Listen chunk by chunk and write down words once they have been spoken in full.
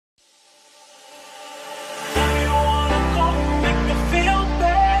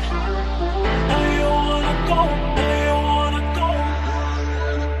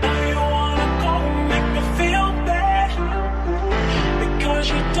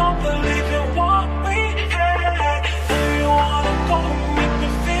don't believe in what we had. Do you wanna go, make me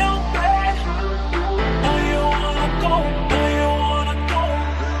feel bad? Do you wanna go, do you wanna go?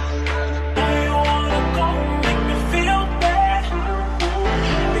 Do you wanna go, make me feel bad?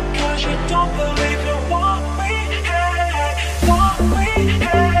 Because you don't believe in what we had, what we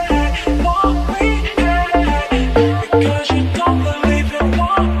had, what we had. Because you don't believe in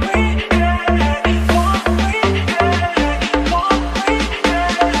what we had, what we had, what we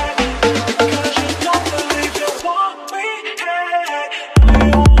had. Because you don't believe in what we had. Do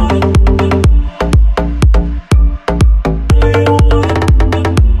you wanna? Do you wanna?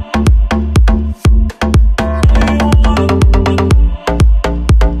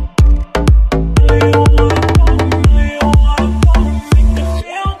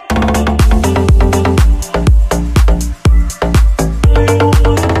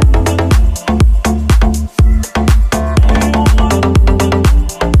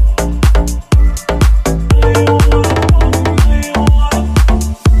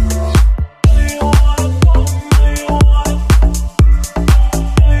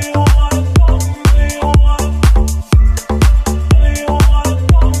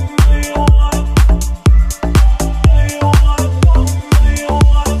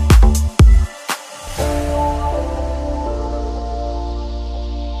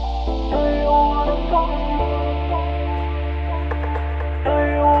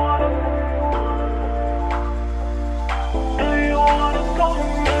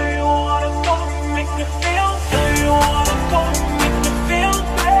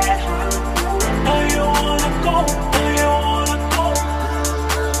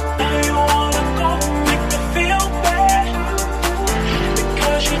 Do you